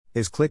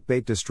Is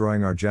Clickbait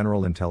Destroying Our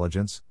General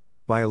Intelligence?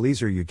 By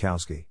Eliezer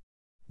Yudkowsky.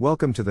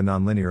 Welcome to the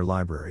Nonlinear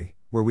Library,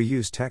 where we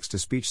use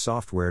text-to-speech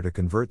software to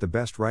convert the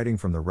best writing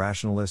from the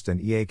rationalist and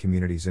EA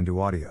communities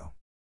into audio.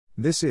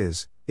 This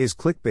is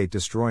Clickbait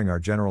Destroying Our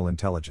General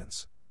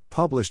Intelligence?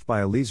 Published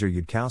by Eliezer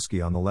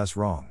Yudkowsky on the Less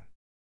Wrong.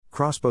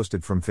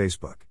 Cross-posted from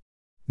Facebook.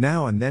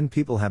 Now and then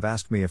people have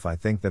asked me if I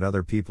think that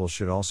other people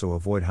should also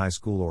avoid high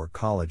school or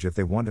college if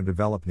they want to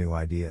develop new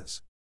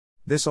ideas.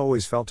 This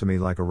always felt to me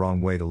like a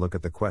wrong way to look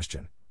at the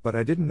question, but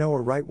I didn't know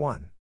a right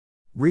one.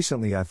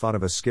 Recently I thought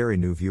of a scary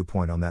new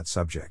viewpoint on that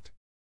subject.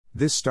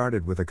 This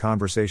started with a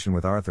conversation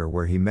with Arthur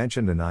where he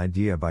mentioned an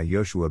idea by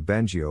Yoshua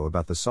Bengio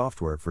about the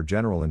software for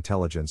general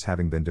intelligence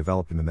having been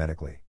developed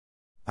mimetically.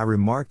 I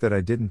remarked that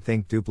I didn't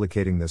think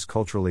duplicating this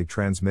culturally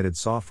transmitted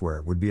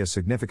software would be a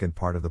significant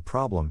part of the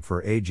problem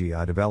for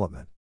AGI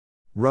development.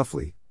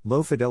 Roughly,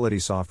 low-fidelity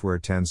software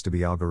tends to be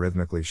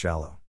algorithmically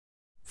shallow.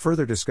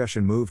 Further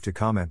discussion moved to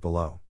comment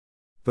below.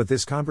 But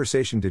this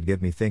conversation did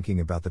get me thinking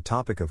about the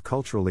topic of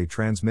culturally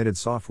transmitted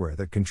software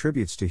that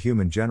contributes to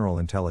human general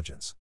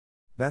intelligence.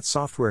 That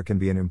software can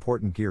be an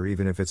important gear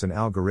even if it's an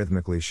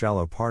algorithmically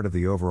shallow part of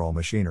the overall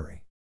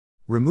machinery.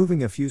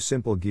 Removing a few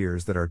simple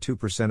gears that are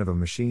 2% of a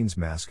machine's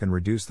mass can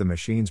reduce the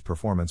machine's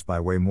performance by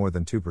way more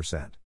than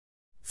 2%.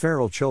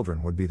 Feral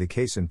children would be the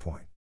case in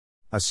point.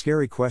 A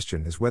scary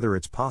question is whether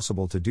it's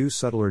possible to do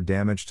subtler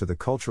damage to the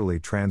culturally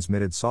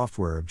transmitted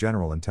software of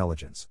general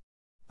intelligence.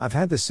 I've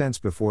had the sense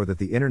before that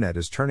the internet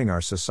is turning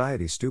our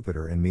society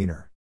stupider and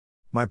meaner.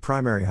 My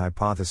primary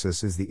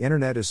hypothesis is the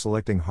internet is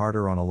selecting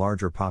harder on a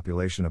larger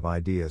population of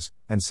ideas,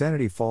 and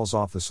sanity falls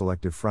off the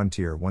selective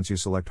frontier once you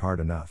select hard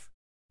enough.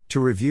 To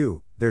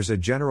review, there's a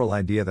general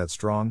idea that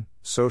strong,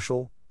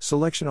 social,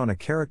 selection on a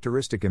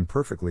characteristic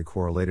imperfectly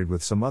correlated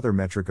with some other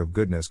metric of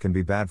goodness can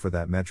be bad for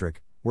that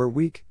metric, where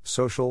weak,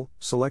 social,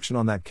 selection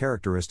on that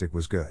characteristic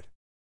was good.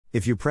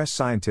 If you press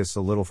scientists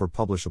a little for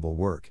publishable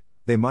work,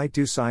 they might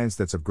do science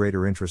that's of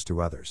greater interest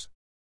to others.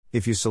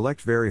 If you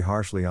select very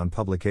harshly on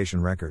publication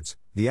records,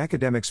 the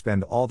academics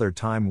spend all their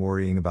time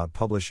worrying about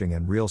publishing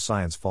and real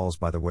science falls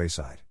by the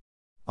wayside.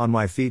 On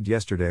my feed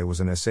yesterday was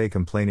an essay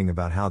complaining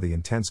about how the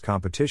intense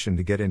competition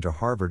to get into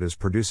Harvard is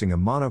producing a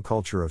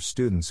monoculture of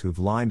students who've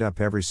lined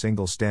up every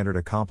single standard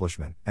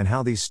accomplishment, and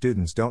how these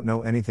students don't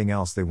know anything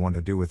else they want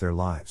to do with their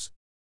lives.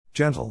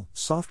 Gentle,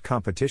 soft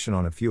competition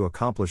on a few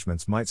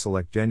accomplishments might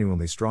select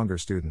genuinely stronger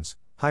students.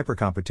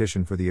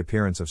 Hypercompetition for the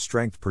appearance of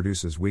strength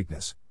produces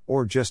weakness,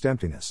 or just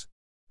emptiness.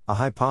 A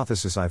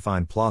hypothesis I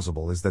find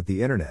plausible is that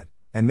the internet,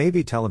 and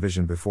maybe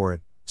television before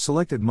it,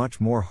 selected much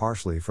more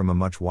harshly from a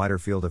much wider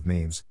field of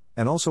memes,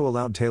 and also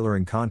allowed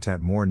tailoring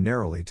content more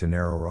narrowly to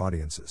narrower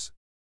audiences.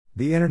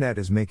 The internet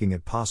is making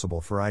it possible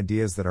for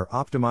ideas that are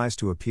optimized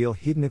to appeal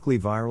hedonically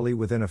virally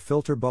within a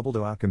filter bubble to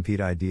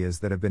outcompete ideas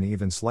that have been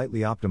even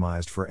slightly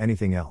optimized for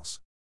anything else.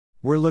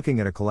 We're looking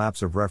at a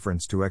collapse of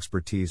reference to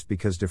expertise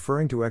because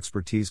deferring to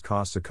expertise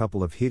costs a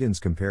couple of hedons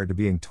compared to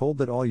being told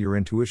that all your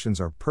intuitions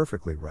are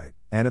perfectly right,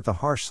 and at the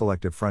harsh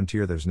selective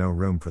frontier there's no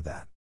room for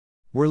that.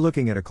 We're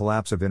looking at a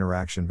collapse of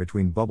interaction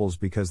between bubbles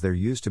because there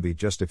used to be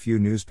just a few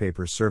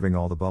newspapers serving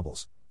all the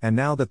bubbles, and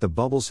now that the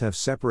bubbles have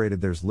separated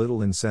there's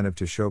little incentive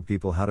to show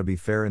people how to be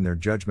fair in their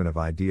judgment of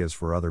ideas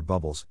for other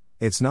bubbles.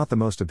 It's not the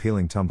most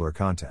appealing Tumblr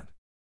content.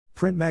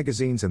 Print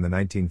magazines in the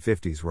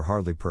 1950s were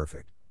hardly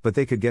perfect, but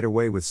they could get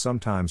away with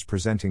sometimes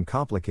presenting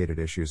complicated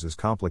issues as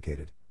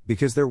complicated,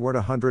 because there weren't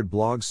 100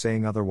 blogs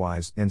saying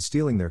otherwise and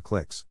stealing their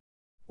clicks.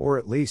 Or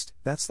at least,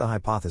 that's the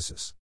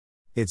hypothesis.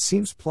 It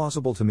seems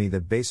plausible to me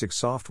that basic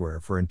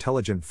software for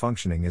intelligent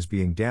functioning is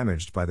being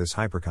damaged by this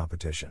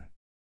hypercompetition.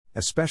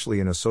 Especially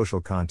in a social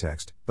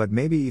context, but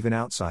maybe even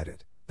outside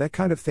it, that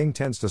kind of thing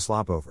tends to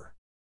slop over.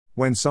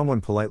 When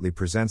someone politely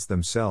presents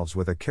themselves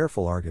with a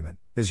careful argument,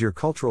 does your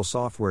cultural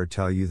software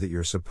tell you that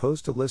you're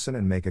supposed to listen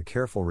and make a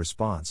careful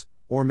response,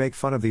 or make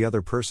fun of the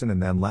other person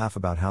and then laugh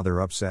about how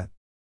they're upset?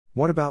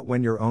 What about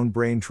when your own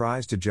brain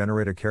tries to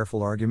generate a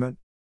careful argument?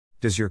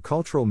 Does your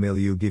cultural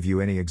milieu give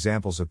you any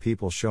examples of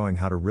people showing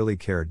how to really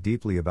care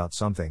deeply about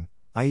something,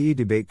 i.e.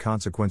 debate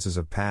consequences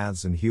of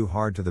paths and hew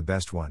hard to the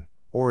best one,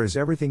 or is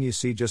everything you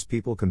see just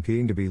people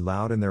competing to be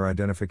loud in their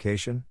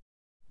identification?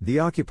 The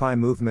Occupy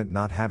movement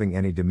not having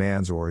any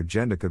demands or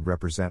agenda could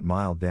represent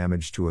mild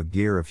damage to a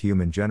gear of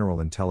human general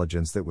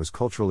intelligence that was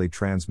culturally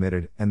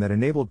transmitted and that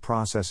enabled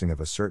processing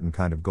of a certain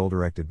kind of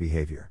goal-directed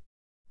behavior.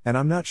 And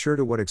I'm not sure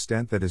to what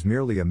extent that is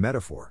merely a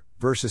metaphor,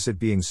 versus it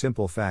being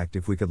simple fact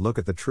if we could look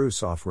at the true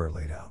software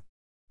laid out.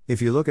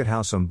 If you look at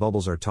how some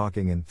bubbles are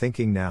talking and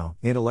thinking now,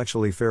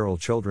 intellectually feral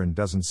children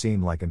doesn't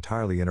seem like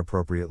entirely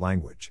inappropriate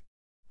language.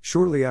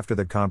 Shortly after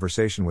that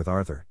conversation with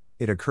Arthur,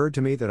 it occurred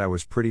to me that I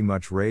was pretty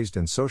much raised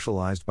and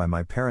socialized by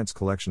my parents'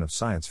 collection of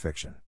science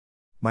fiction.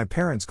 My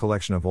parents'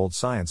 collection of old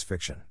science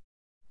fiction.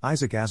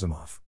 Isaac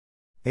Asimov.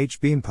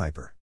 H. Beam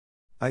Piper.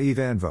 I.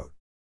 Van Vogt.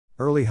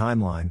 Early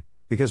Heinlein,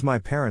 because my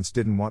parents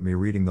didn't want me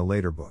reading the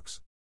later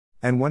books.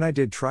 And when I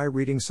did try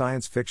reading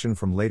science fiction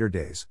from later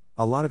days,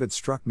 a lot of it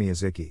struck me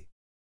as icky.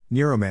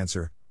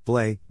 Neuromancer,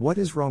 Blay, what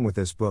is wrong with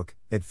this book?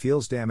 It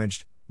feels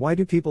damaged. Why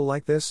do people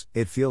like this?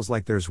 It feels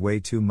like there's way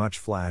too much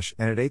flash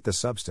and it ate the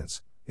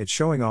substance, it's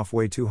showing off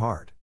way too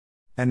hard.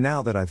 And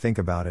now that I think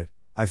about it,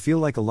 I feel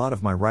like a lot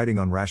of my writing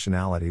on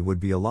rationality would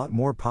be a lot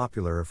more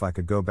popular if I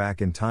could go back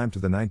in time to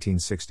the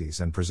 1960s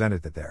and present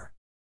it there.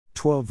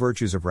 12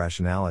 Virtues of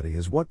Rationality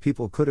is what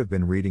people could have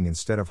been reading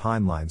instead of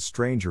Heinlein's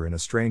Stranger in a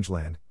Strange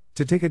Land,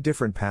 to take a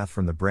different path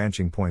from the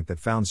branching point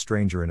that found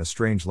Stranger in a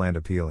Strange Land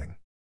appealing.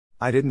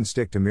 I didn't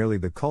stick to merely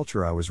the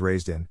culture I was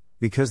raised in,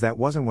 because that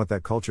wasn't what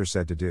that culture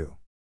said to do.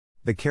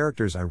 The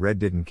characters I read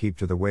didn't keep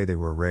to the way they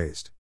were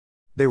raised.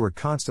 They were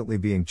constantly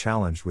being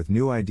challenged with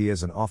new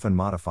ideas and often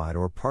modified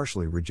or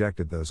partially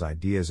rejected those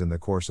ideas in the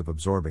course of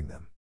absorbing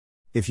them.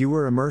 If you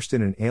were immersed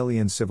in an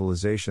alien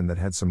civilization that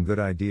had some good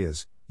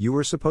ideas, you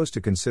were supposed to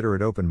consider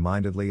it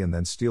open-mindedly and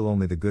then steal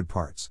only the good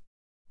parts.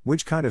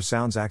 Which kind of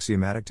sounds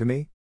axiomatic to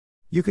me?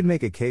 You could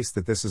make a case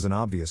that this is an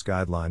obvious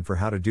guideline for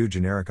how to do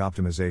generic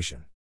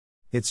optimization.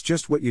 It's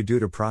just what you do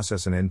to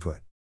process an input.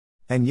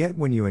 And yet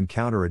when you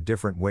encounter a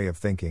different way of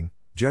thinking,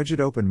 judge it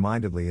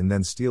open-mindedly and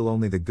then steal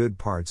only the good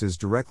parts is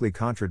directly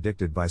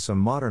contradicted by some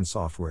modern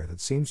software that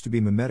seems to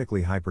be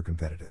mimetically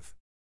hypercompetitive.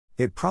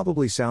 It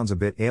probably sounds a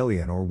bit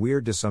alien or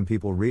weird to some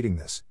people reading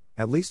this,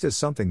 at least as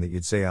something that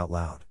you'd say out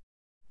loud.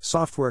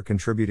 Software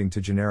contributing to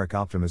generic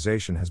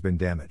optimization has been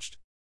damaged.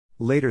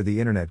 Later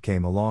the internet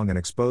came along and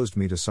exposed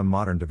me to some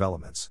modern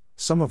developments,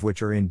 some of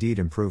which are indeed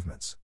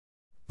improvements.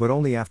 But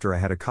only after I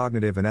had a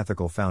cognitive and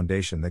ethical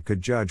foundation that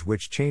could judge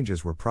which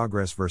changes were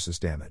progress versus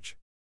damage.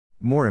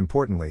 More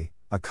importantly,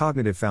 a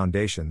cognitive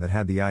foundation that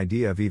had the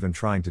idea of even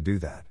trying to do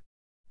that.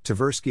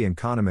 Tversky and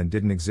Kahneman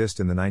didn't exist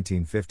in the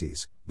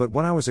 1950s, but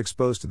when I was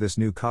exposed to this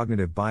new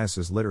cognitive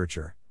biases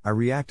literature, I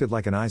reacted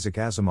like an Isaac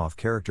Asimov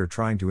character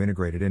trying to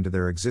integrate it into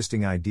their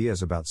existing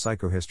ideas about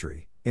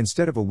psychohistory,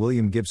 instead of a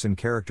William Gibson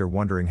character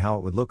wondering how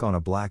it would look on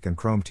a black and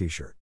chrome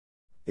t-shirt.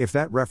 If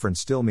that reference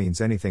still means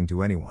anything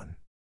to anyone.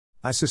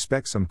 I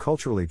suspect some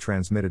culturally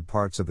transmitted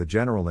parts of the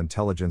general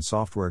intelligence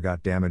software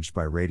got damaged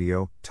by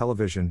radio,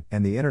 television,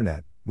 and the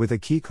internet, with a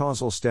key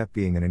causal step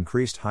being an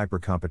increased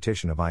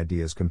hyper-competition of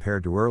ideas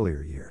compared to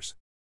earlier years.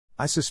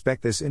 I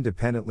suspect this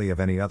independently of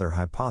any other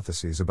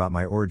hypotheses about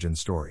my origin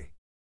story.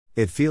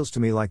 It feels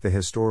to me like the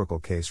historical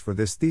case for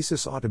this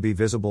thesis ought to be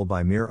visible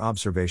by mere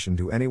observation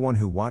to anyone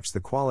who watched the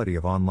quality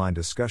of online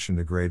discussion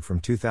degrade from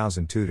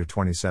 2002 to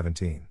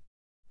 2017.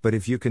 But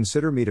if you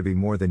consider me to be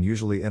more than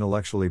usually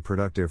intellectually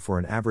productive for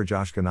an average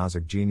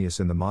Ashkenazic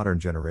genius in the modern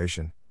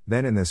generation,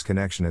 then in this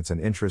connection it's an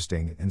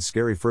interesting and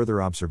scary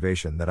further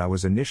observation that I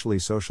was initially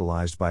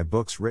socialized by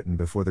books written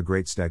before the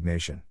Great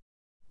Stagnation.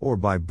 Or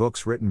by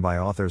books written by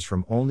authors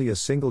from only a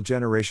single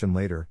generation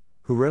later,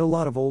 who read a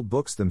lot of old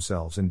books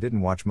themselves and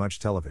didn't watch much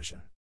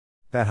television.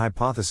 That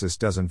hypothesis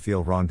doesn't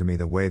feel wrong to me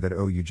the way that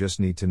you just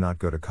need to not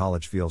go to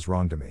college feels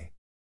wrong to me.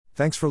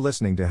 Thanks for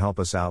listening. To help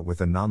us out with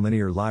the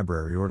Nonlinear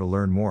Library or to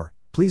learn more,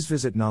 please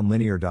visit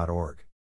nonlinear.org.